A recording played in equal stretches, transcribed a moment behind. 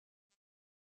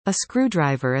A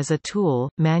screwdriver is a tool,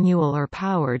 manual or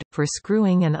powered, for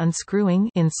screwing and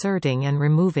unscrewing, inserting and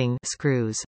removing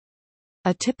screws.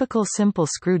 A typical simple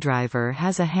screwdriver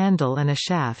has a handle and a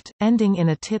shaft, ending in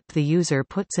a tip the user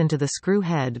puts into the screw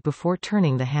head before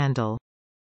turning the handle.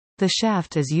 The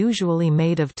shaft is usually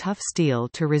made of tough steel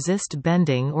to resist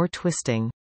bending or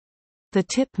twisting. The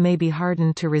tip may be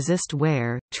hardened to resist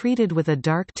wear, treated with a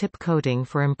dark tip coating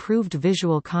for improved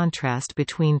visual contrast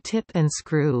between tip and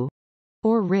screw,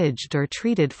 or ridged or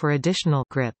treated for additional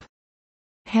grip.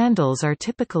 Handles are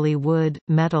typically wood,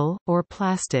 metal, or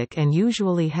plastic and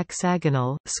usually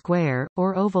hexagonal, square,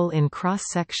 or oval in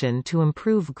cross-section to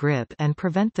improve grip and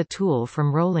prevent the tool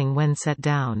from rolling when set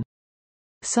down.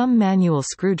 Some manual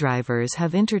screwdrivers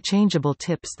have interchangeable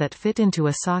tips that fit into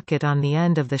a socket on the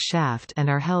end of the shaft and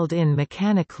are held in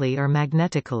mechanically or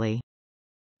magnetically.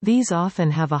 These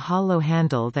often have a hollow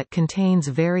handle that contains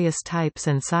various types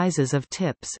and sizes of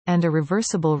tips, and a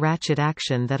reversible ratchet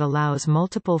action that allows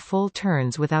multiple full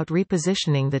turns without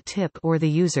repositioning the tip or the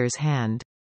user's hand.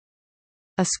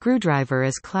 A screwdriver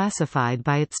is classified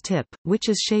by its tip, which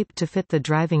is shaped to fit the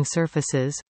driving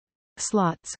surfaces,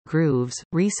 slots, grooves,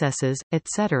 recesses,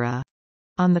 etc.,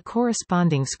 on the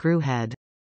corresponding screw head.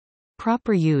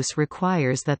 Proper use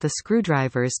requires that the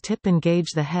screwdriver's tip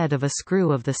engage the head of a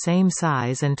screw of the same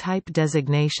size and type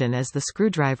designation as the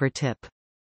screwdriver tip.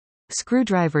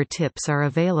 Screwdriver tips are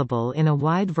available in a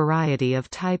wide variety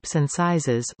of types and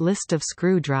sizes. List of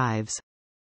screw drives.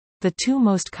 The two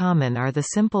most common are the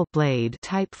simple blade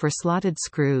type for slotted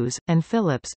screws, and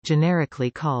Phillips, generically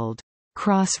called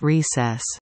cross-recess.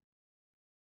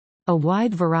 A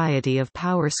wide variety of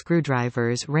power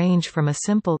screwdrivers range from a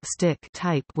simple stick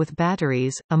type with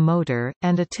batteries, a motor,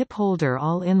 and a tip holder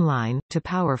all inline, to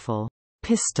powerful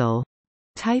pistol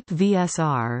type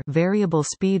VSR variable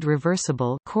speed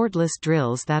reversible cordless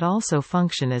drills that also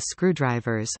function as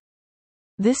screwdrivers.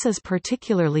 This is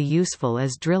particularly useful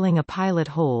as drilling a pilot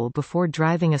hole before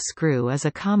driving a screw is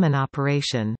a common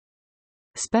operation.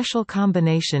 Special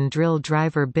combination drill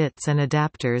driver bits and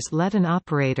adapters let an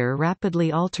operator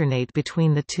rapidly alternate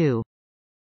between the two.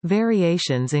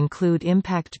 Variations include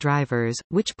impact drivers,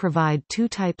 which provide two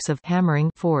types of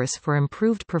hammering force for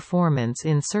improved performance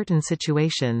in certain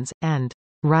situations, and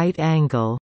right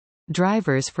angle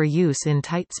drivers for use in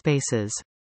tight spaces.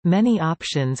 Many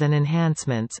options and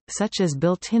enhancements, such as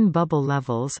built-in bubble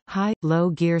levels,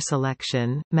 high-low gear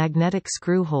selection, magnetic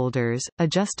screw holders,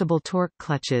 adjustable torque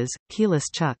clutches, keyless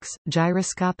chucks,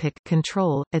 gyroscopic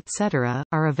control, etc.,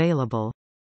 are available.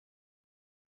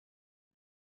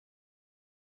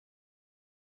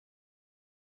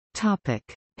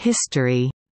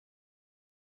 History.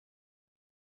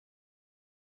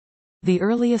 The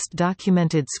earliest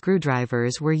documented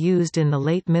screwdrivers were used in the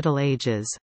late Middle Ages.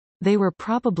 They were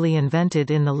probably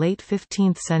invented in the late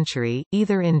 15th century,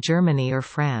 either in Germany or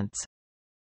France.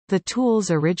 The tool's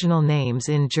original names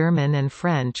in German and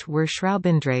French were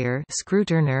Schraubendreher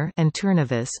Screwturner and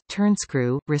Turnevis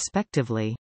turnscrew,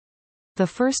 respectively. The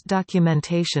first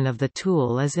documentation of the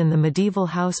tool is in the medieval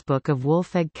housebook of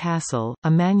Wolfegg Castle,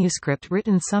 a manuscript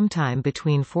written sometime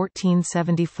between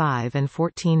 1475 and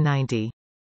 1490.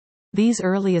 These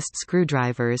earliest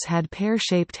screwdrivers had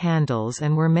pear-shaped handles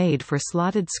and were made for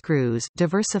slotted screws.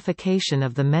 Diversification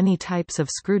of the many types of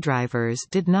screwdrivers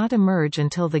did not emerge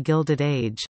until the Gilded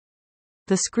Age.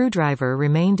 The screwdriver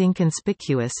remained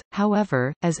inconspicuous,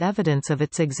 however, as evidence of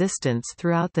its existence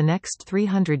throughout the next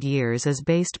 300 years is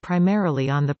based primarily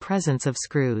on the presence of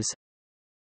screws.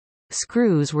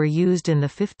 Screws were used in the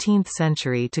 15th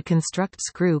century to construct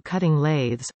screw-cutting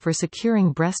lathes, for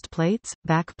securing breastplates,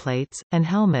 backplates, and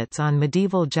helmets on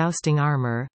medieval jousting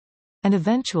armor, and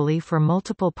eventually for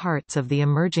multiple parts of the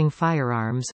emerging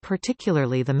firearms,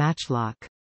 particularly the matchlock.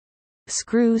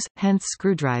 Screws, hence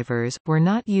screwdrivers, were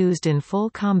not used in full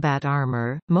combat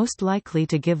armor, most likely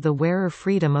to give the wearer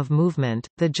freedom of movement.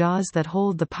 The jaws that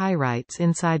hold the pyrites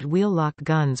inside wheel-lock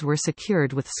guns were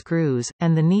secured with screws,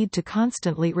 and the need to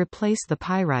constantly replace the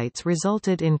pyrites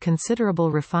resulted in considerable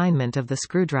refinement of the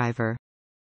screwdriver.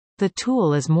 The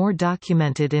tool is more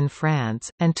documented in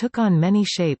France, and took on many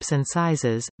shapes and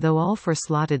sizes, though all for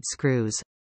slotted screws.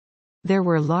 There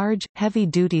were large,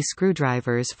 heavy-duty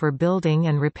screwdrivers for building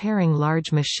and repairing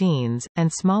large machines,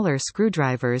 and smaller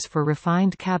screwdrivers for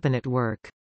refined cabinet work.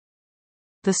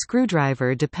 The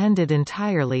screwdriver depended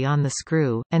entirely on the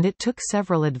screw, and it took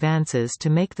several advances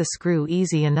to make the screw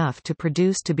easy enough to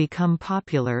produce to become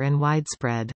popular and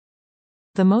widespread.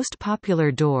 The most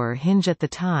popular door hinge at the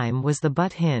time was the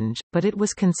butt hinge, but it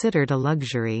was considered a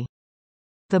luxury.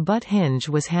 The butt hinge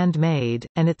was handmade,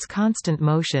 and its constant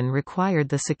motion required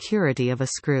the security of a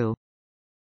screw.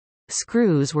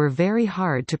 Screws were very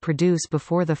hard to produce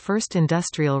before the first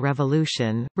industrial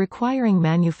revolution, requiring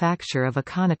manufacture of a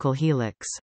conical helix.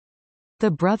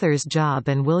 The brothers Job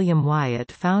and William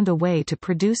Wyatt found a way to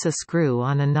produce a screw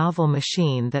on a novel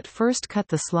machine that first cut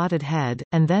the slotted head,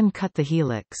 and then cut the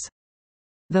helix.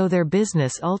 Though their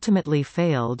business ultimately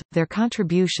failed, their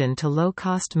contribution to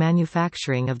low-cost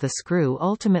manufacturing of the screw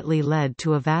ultimately led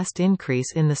to a vast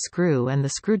increase in the screw and the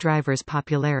screwdriver's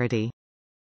popularity.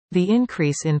 The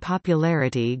increase in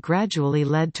popularity gradually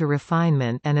led to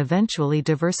refinement and eventually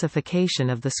diversification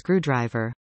of the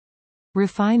screwdriver.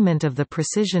 Refinement of the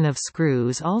precision of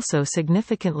screws also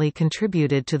significantly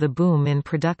contributed to the boom in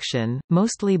production,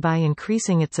 mostly by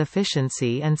increasing its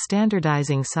efficiency and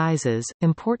standardizing sizes,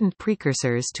 important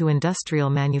precursors to industrial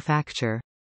manufacture.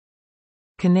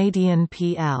 Canadian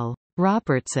P.L.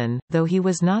 Robertson, though he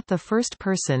was not the first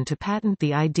person to patent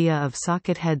the idea of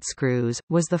socket head screws,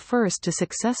 was the first to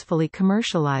successfully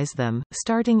commercialize them,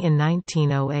 starting in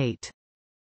 1908.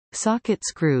 Socket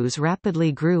screws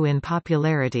rapidly grew in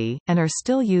popularity, and are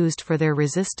still used for their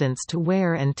resistance to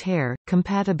wear and tear,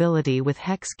 compatibility with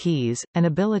hex keys, and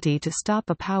ability to stop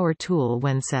a power tool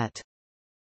when set.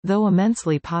 Though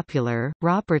immensely popular,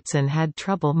 Robertson had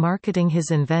trouble marketing his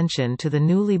invention to the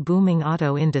newly booming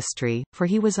auto industry, for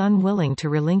he was unwilling to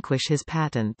relinquish his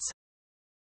patents.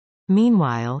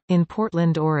 Meanwhile, in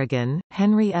Portland, Oregon,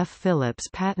 Henry F. Phillips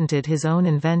patented his own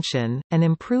invention, an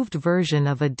improved version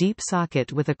of a deep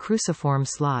socket with a cruciform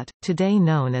slot, today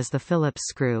known as the Phillips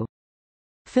screw.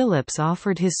 Phillips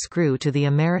offered his screw to the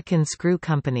American Screw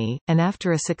Company, and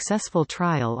after a successful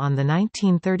trial on the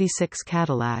 1936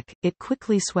 Cadillac, it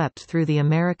quickly swept through the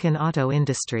American auto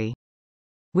industry.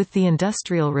 With the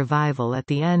Industrial Revival at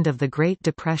the end of the Great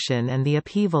Depression and the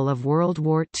upheaval of World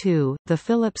War II, the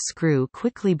Phillips screw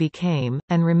quickly became,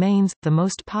 and remains, the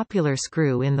most popular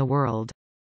screw in the world.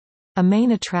 A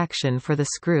main attraction for the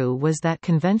screw was that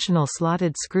conventional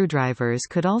slotted screwdrivers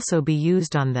could also be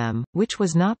used on them, which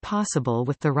was not possible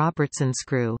with the Robertson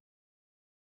screw.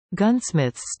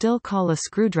 Gunsmiths still call a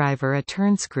screwdriver a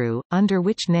turnscrew, under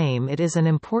which name it is an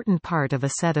important part of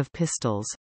a set of pistols.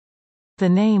 The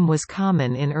name was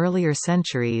common in earlier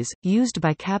centuries, used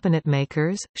by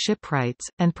cabinetmakers, shipwrights,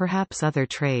 and perhaps other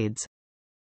trades.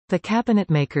 The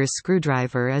cabinetmaker's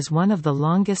screwdriver is one of the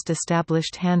longest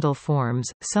established handle forms,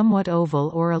 somewhat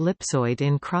oval or ellipsoid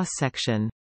in cross-section.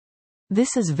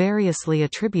 This is variously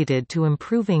attributed to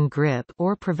improving grip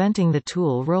or preventing the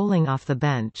tool rolling off the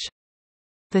bench.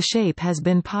 The shape has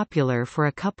been popular for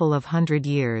a couple of hundred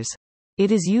years. It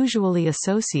is usually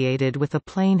associated with a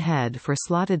plain head for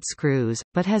slotted screws,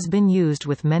 but has been used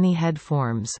with many head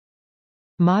forms.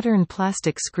 Modern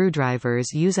plastic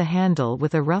screwdrivers use a handle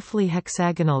with a roughly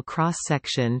hexagonal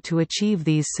cross-section to achieve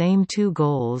these same two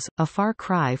goals, a far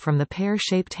cry from the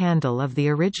pear-shaped handle of the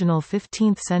original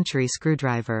 15th-century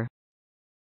screwdriver.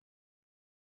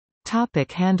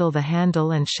 Handle. The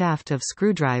handle and shaft of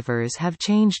screwdrivers have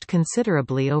changed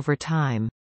considerably over time.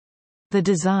 The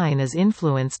design is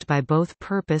influenced by both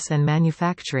purpose and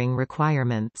manufacturing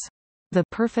requirements. The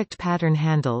perfect pattern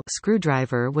handle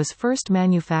screwdriver was first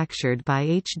manufactured by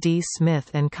H. D.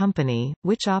 Smith & Company,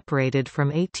 which operated from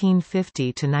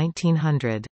 1850 to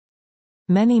 1900.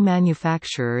 Many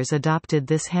manufacturers adopted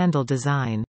this handle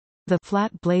design. The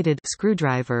flat-bladed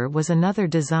screwdriver was another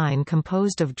design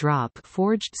composed of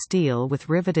drop-forged steel with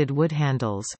riveted wood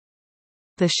handles.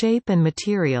 The shape and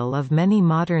material of many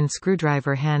modern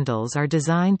screwdriver handles are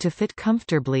designed to fit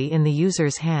comfortably in the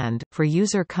user's hand, for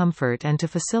user comfort and to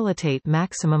facilitate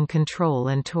maximum control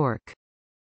and torque.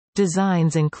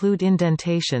 Designs include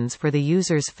indentations for the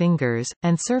user's fingers,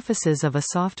 and surfaces of a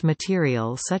soft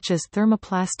material such as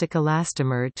thermoplastic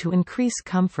elastomer to increase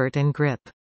comfort and grip.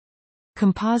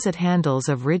 Composite handles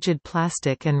of rigid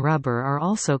plastic and rubber are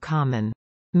also common.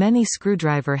 Many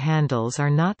screwdriver handles are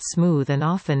not smooth and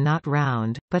often not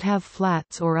round, but have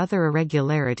flats or other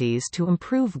irregularities to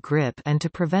improve grip and to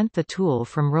prevent the tool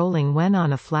from rolling when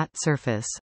on a flat surface.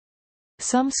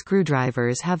 Some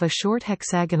screwdrivers have a short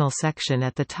hexagonal section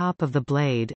at the top of the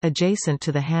blade, adjacent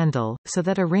to the handle, so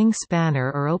that a ring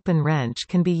spanner or open wrench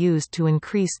can be used to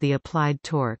increase the applied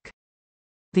torque.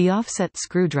 The offset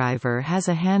screwdriver has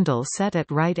a handle set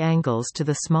at right angles to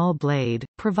the small blade,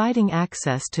 providing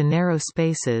access to narrow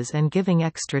spaces and giving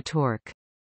extra torque.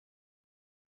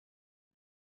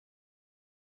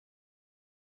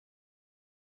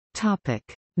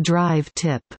 Drive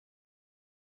tip.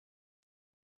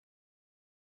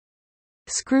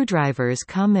 Screwdrivers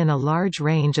come in a large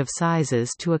range of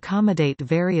sizes to accommodate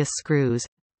various screws,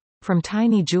 from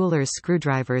tiny jeweler's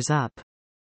screwdrivers up.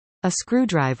 A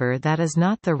screwdriver that is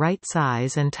not the right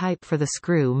size and type for the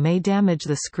screw may damage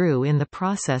the screw in the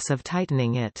process of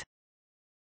tightening it.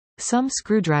 Some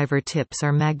screwdriver tips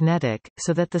are magnetic,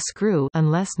 so that the screw,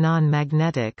 unless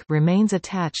non-magnetic, remains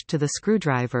attached to the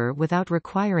screwdriver without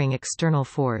requiring external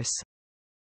force.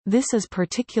 This is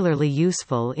particularly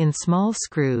useful in small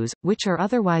screws, which are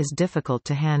otherwise difficult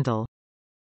to handle.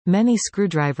 Many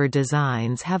screwdriver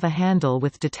designs have a handle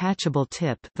with detachable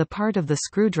tip, the part of the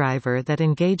screwdriver that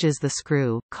engages the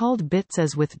screw, called bits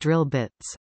as with drill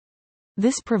bits.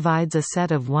 This provides a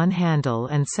set of one handle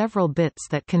and several bits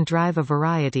that can drive a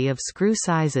variety of screw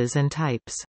sizes and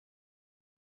types.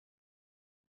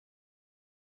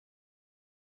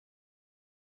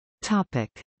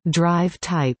 Topic: Drive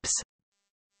types.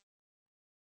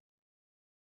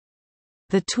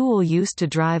 The tool used to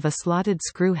drive a slotted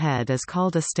screw head is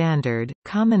called a standard,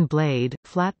 common blade,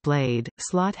 flat blade,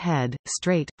 slot head,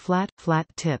 straight, flat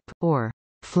tip, or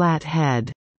flat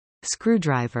head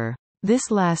screwdriver.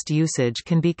 This last usage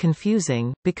can be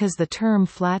confusing, because the term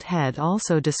flat head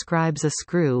also describes a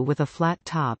screw with a flat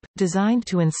top, designed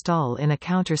to install in a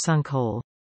countersunk hole.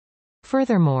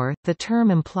 Furthermore, the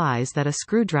term implies that a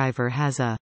screwdriver has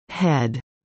a head.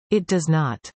 It does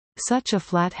not. Such a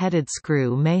flat-headed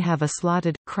screw may have a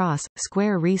slotted, cross,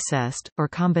 square recessed, or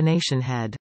combination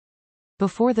head.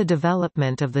 Before the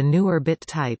development of the newer bit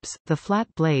types, the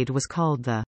flat blade was called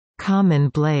the common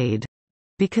blade,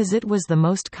 because it was the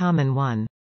most common one.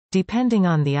 Depending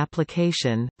on the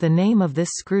application, the name of this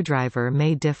screwdriver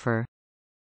may differ.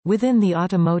 Within the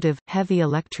automotive, heavy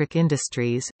electric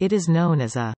industries, it is known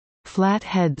as a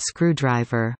flat-head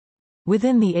screwdriver.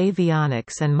 Within the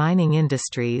avionics and mining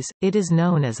industries, it is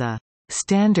known as a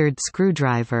standard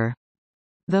screwdriver.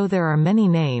 Though there are many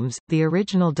names, the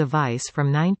original device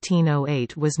from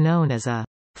 1908 was known as a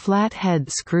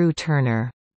flat-head screw turner.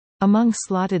 Among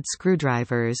slotted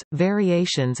screwdrivers,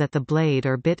 variations at the blade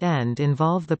or bit end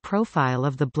involve the profile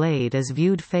of the blade as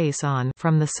viewed face-on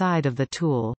from the side of the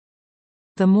tool.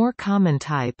 The more common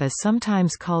type is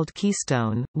sometimes called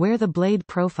keystone, where the blade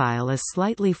profile is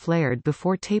slightly flared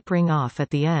before tapering off at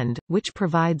the end, which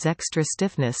provides extra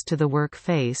stiffness to the work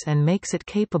face and makes it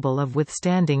capable of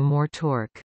withstanding more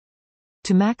torque.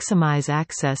 To maximize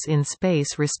access in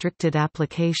space-restricted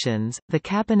applications, the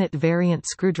cabinet variant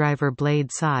screwdriver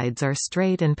blade sides are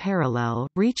straight and parallel,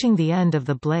 reaching the end of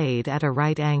the blade at a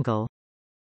right angle.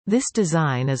 This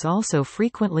design is also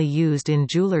frequently used in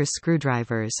jeweler's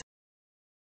screwdrivers.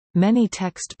 Many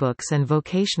textbooks and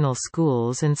vocational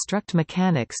schools instruct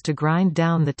mechanics to grind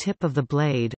down the tip of the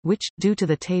blade, which, due to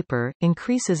the taper,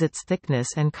 increases its thickness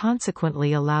and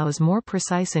consequently allows more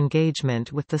precise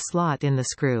engagement with the slot in the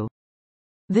screw.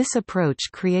 This approach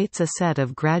creates a set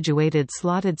of graduated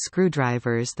slotted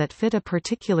screwdrivers that fit a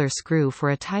particular screw for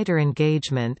a tighter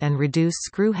engagement and reduce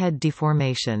screw head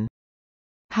deformation.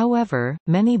 However,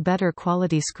 many better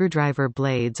quality screwdriver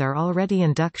blades are already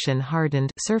induction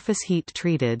hardened, surface heat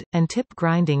treated, and tip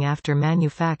grinding after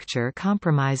manufacture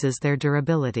compromises their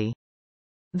durability.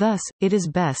 Thus, it is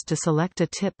best to select a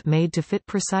tip made to fit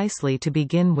precisely to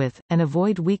begin with, and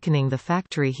avoid weakening the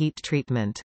factory heat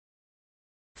treatment.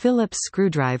 Phillips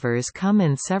screwdrivers come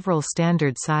in several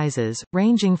standard sizes,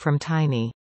 ranging from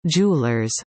tiny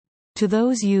jewelers to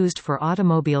those used for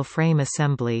automobile frame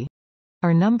assembly,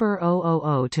 are number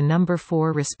 000 to number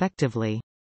 4 respectively.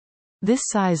 This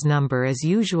size number is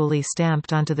usually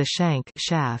stamped onto the shank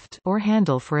shaft or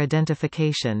handle for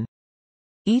identification.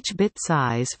 Each bit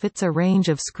size fits a range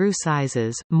of screw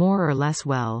sizes, more or less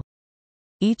well.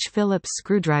 Each Phillips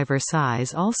screwdriver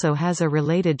size also has a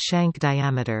related shank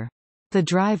diameter. The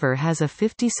driver has a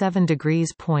 57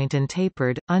 degrees point and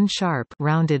tapered, unsharp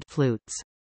rounded flutes.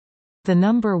 The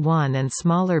number 1 and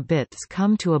smaller bits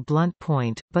come to a blunt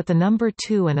point, but the number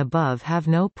 2 and above have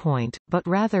no point, but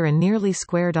rather a nearly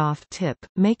squared-off tip,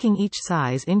 making each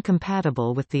size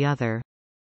incompatible with the other.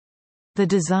 The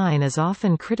design is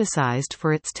often criticized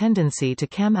for its tendency to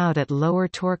cam out at lower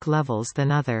torque levels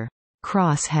than other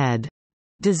crosshead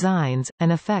designs,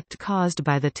 an effect caused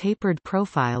by the tapered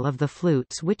profile of the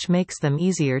flutes which makes them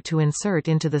easier to insert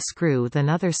into the screw than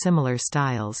other similar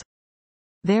styles.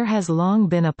 There has long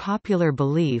been a popular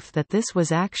belief that this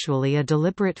was actually a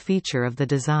deliberate feature of the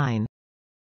design.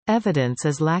 Evidence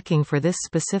is lacking for this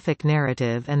specific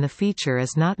narrative and the feature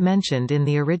is not mentioned in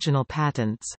the original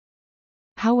patents.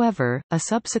 However, a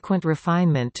subsequent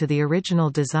refinement to the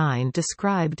original design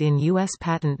described in U.S.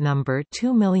 Patent Number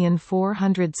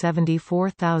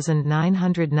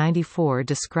 2,474,994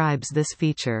 describes this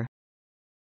feature.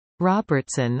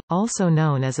 Robertson, also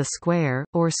known as a square,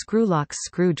 or screwlock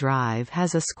screw drive,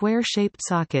 has a square-shaped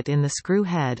socket in the screw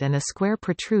head and a square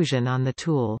protrusion on the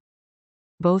tool.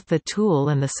 both the tool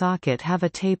and the socket have a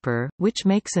taper, which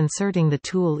makes inserting the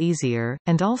tool easier,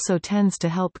 and also tends to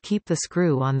help keep the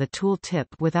screw on the tool tip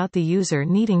without the user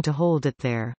needing to hold it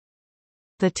there.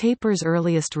 The taper's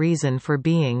earliest reason for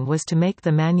being was to make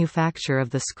the manufacture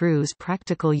of the screws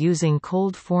practical using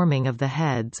cold forming of the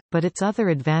heads, but its other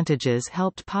advantages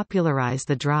helped popularize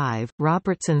the drive.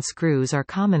 Robertson screws are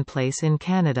commonplace in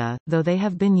Canada, though they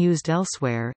have been used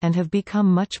elsewhere, and have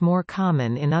become much more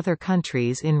common in other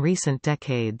countries in recent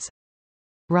decades.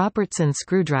 Robertson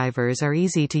screwdrivers are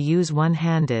easy to use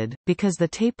one-handed, because the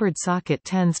tapered socket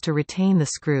tends to retain the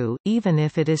screw, even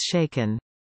if it is shaken.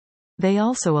 They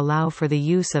also allow for the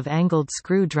use of angled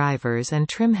screw drivers and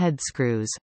trim head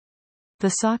screws. The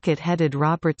socket-headed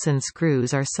Robertson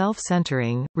screws are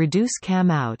self-centering, reduce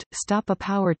cam-out, stop a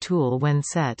power tool when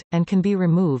set, and can be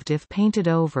removed if painted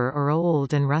over or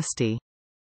old and rusty.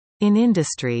 In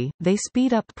industry, they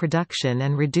speed up production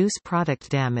and reduce product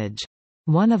damage.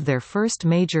 One of their first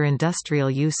major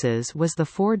industrial uses was the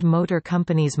Ford Motor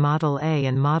Company's Model A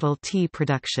and Model T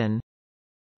production.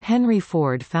 Henry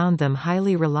Ford found them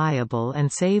highly reliable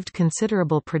and saved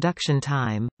considerable production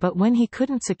time, but when he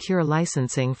couldn't secure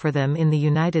licensing for them in the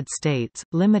United States,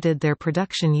 limited their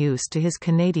production use to his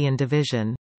Canadian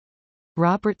division.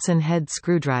 Robertson head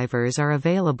screwdrivers are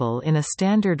available in a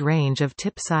standard range of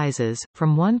tip sizes,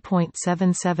 from 1.77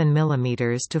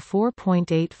 mm to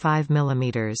 4.85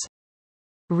 mm.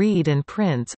 Reed and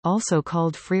Prince, also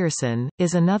called Frierson,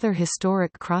 is another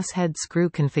historic cross-head screw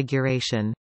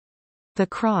configuration. The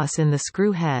cross in the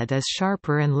screw head is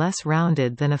sharper and less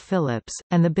rounded than a Phillips,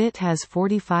 and the bit has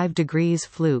 45 degrees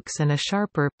flukes and a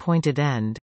sharper, pointed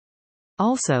end.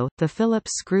 Also, the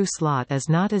Phillips screw slot is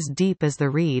not as deep as the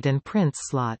Reed and Prince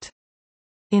slot.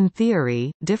 In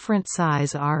theory, different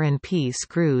size R&P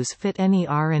screws fit any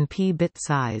R&P bit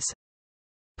size.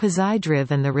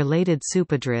 Posidriv and the related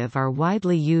Supadriv are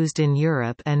widely used in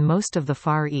Europe and most of the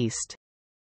Far East.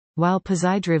 While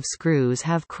Posidriv screws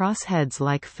have cross heads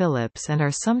like Phillips and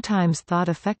are sometimes thought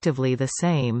effectively the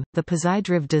same, the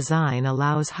Posidriv design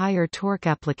allows higher torque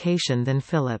application than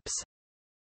Phillips.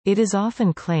 It is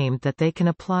often claimed that they can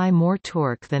apply more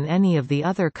torque than any of the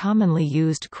other commonly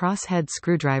used cross-head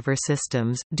screwdriver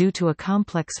systems, due to a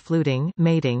complex fluting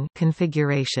mating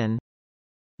configuration.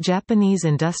 Japanese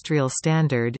Industrial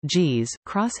Standard (JIS)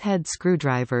 cross-head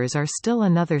screwdrivers are still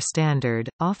another standard,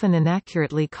 often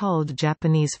inaccurately called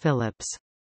Japanese Phillips.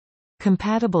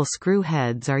 Compatible screw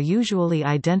heads are usually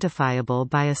identifiable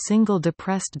by a single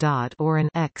depressed dot or an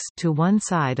X to one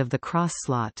side of the cross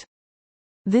slot.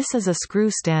 This is a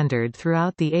screw standard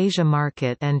throughout the Asia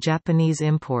market and Japanese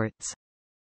imports.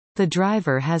 The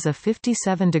driver has a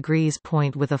 57 degrees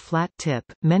point with a flat tip.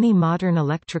 Many modern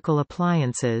electrical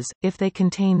appliances, if they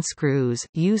contain screws,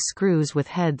 use screws with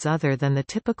heads other than the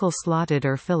typical slotted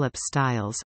or Phillips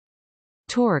styles.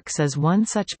 Torx is one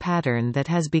such pattern that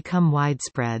has become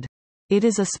widespread. It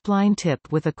is a spline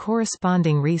tip with a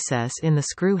corresponding recess in the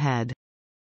screw head.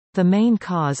 The main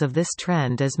cause of this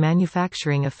trend is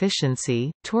manufacturing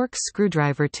efficiency. Torx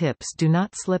screwdriver tips do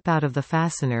not slip out of the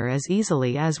fastener as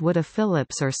easily as would a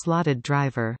Phillips or slotted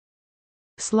driver.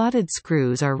 Slotted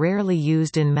screws are rarely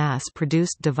used in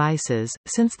mass-produced devices,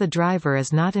 since the driver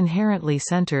is not inherently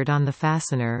centered on the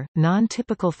fastener.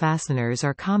 Non-typical fasteners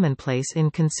are commonplace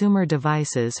in consumer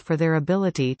devices for their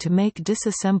ability to make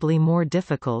disassembly more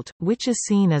difficult, which is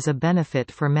seen as a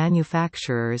benefit for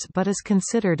manufacturers but is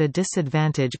considered a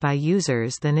disadvantage by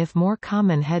users than if more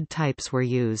common head types were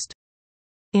used.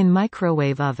 In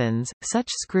microwave ovens, such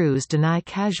screws deny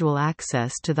casual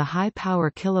access to the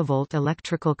high-power kilovolt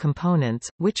electrical components,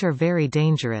 which are very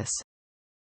dangerous.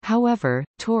 However,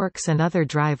 Torx and other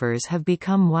drivers have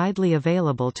become widely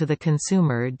available to the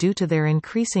consumer due to their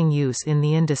increasing use in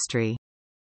the industry.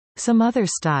 Some other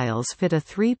styles fit a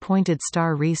 3-pointed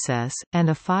star recess, and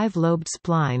a 5-lobed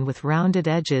spline with rounded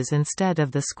edges instead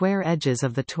of the square edges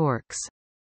of the Torx.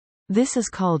 This is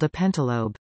called a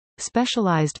pentalobe.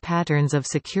 Specialized patterns of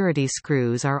security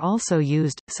screws are also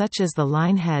used, such as the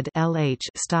Linehead LH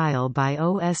style by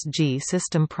OSG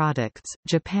System Products,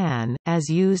 Japan, as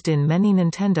used in many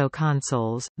Nintendo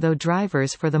consoles, though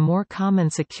drivers for the more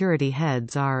common security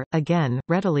heads are, again,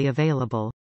 readily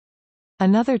available.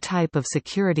 Another type of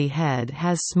security head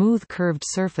has smooth curved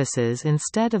surfaces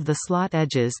instead of the slot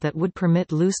edges that would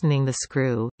permit loosening the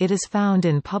screw. It is found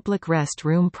in public rest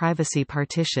room privacy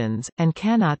partitions, and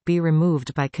cannot be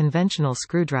removed by conventional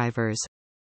screwdrivers.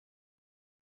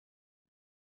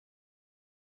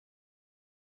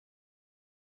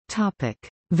 Topic: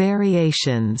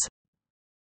 Variations.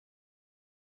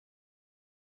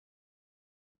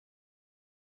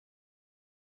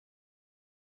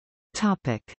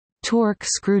 Topic: Torque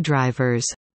screwdrivers.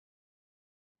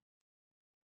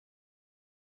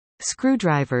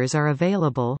 Screwdrivers are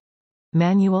available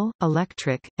manual,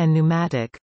 electric, and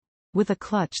pneumatic with a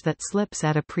clutch that slips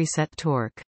at a preset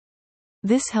torque.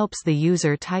 This helps the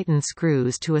user tighten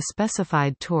screws to a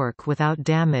specified torque without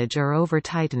damage or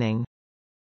over-tightening.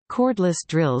 Cordless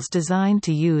drills designed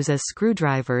to use as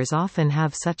screwdrivers often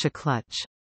have such a clutch.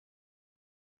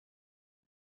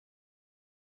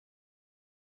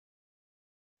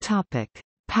 Topic: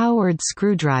 Powered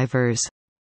screwdrivers.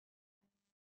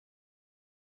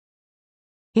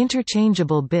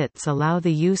 Interchangeable bits allow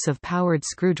the use of powered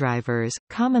screwdrivers,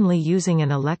 commonly using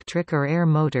an electric or air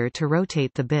motor to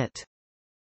rotate the bit.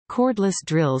 Cordless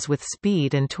drills with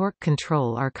speed and torque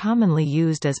control are commonly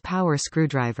used as power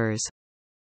screwdrivers.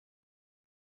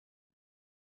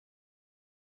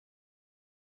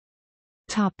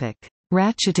 Topic: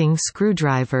 Ratcheting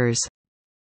screwdrivers.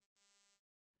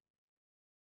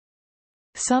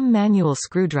 Some manual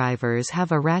screwdrivers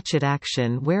have a ratchet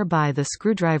action whereby the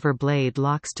screwdriver blade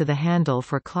locks to the handle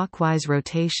for clockwise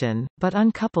rotation, but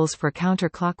uncouples for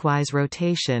counterclockwise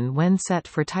rotation when set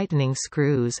for tightening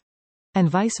screws, and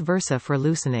vice versa for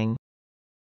loosening.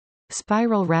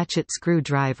 Spiral ratchet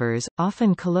screwdrivers,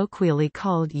 often colloquially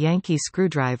called Yankee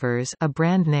screwdrivers, a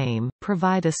brand name,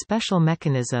 provide a special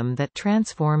mechanism that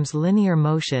transforms linear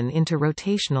motion into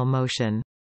rotational motion.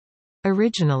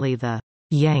 Originally the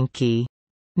Yankee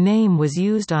name was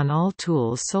used on all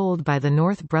tools sold by the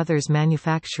North Brothers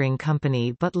Manufacturing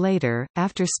Company, but later,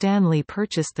 after Stanley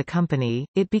purchased the company,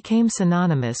 it became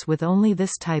synonymous with only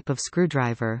this type of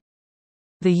screwdriver.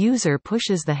 The user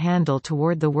pushes the handle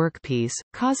toward the workpiece,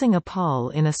 causing a pawl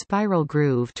in a spiral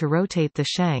groove to rotate the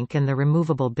shank and the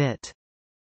removable bit.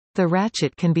 The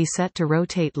ratchet can be set to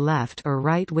rotate left or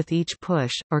right with each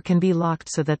push, or can be locked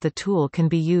so that the tool can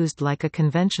be used like a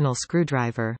conventional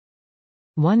screwdriver.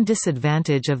 One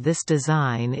disadvantage of this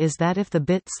design is that if the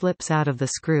bit slips out of the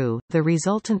screw, the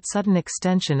resultant sudden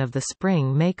extension of the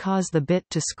spring may cause the bit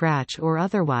to scratch or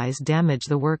otherwise damage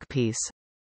the workpiece.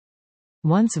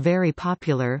 Once very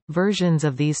popular, versions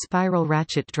of these spiral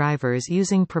ratchet drivers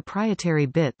using proprietary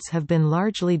bits have been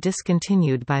largely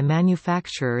discontinued by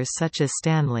manufacturers such as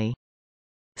Stanley.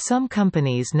 Some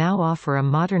companies now offer a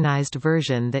modernized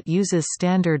version that uses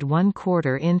standard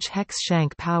 1/4-inch hex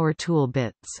shank power tool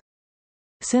bits.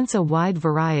 Since a wide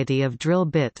variety of drill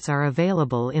bits are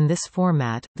available in this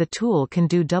format, the tool can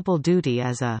do double duty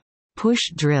as a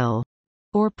push drill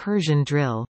or Persian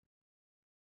drill.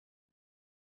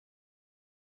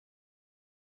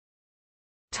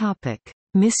 Topic: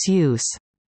 Misuse.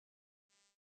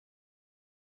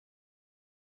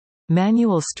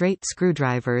 Manual straight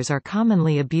screwdrivers are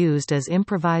commonly abused as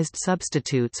improvised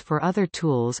substitutes for other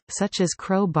tools, such as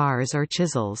crowbars or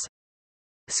chisels.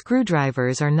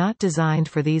 Screwdrivers are not designed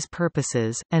for these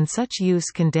purposes, and such use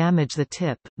can damage the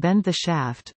tip, bend the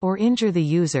shaft, or injure the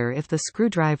user if the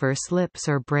screwdriver slips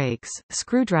or breaks.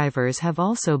 Screwdrivers have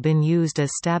also been used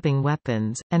as stabbing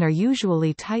weapons, and are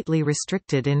usually tightly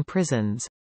restricted in prisons.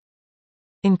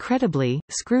 Incredibly,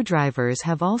 screwdrivers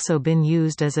have also been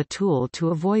used as a tool to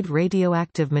avoid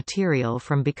radioactive material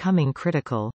from becoming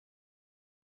critical.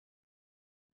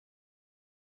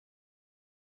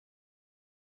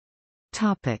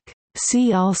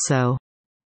 See also: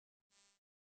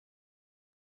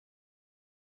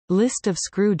 List of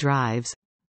screw drives,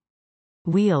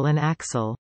 wheel and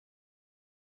axle.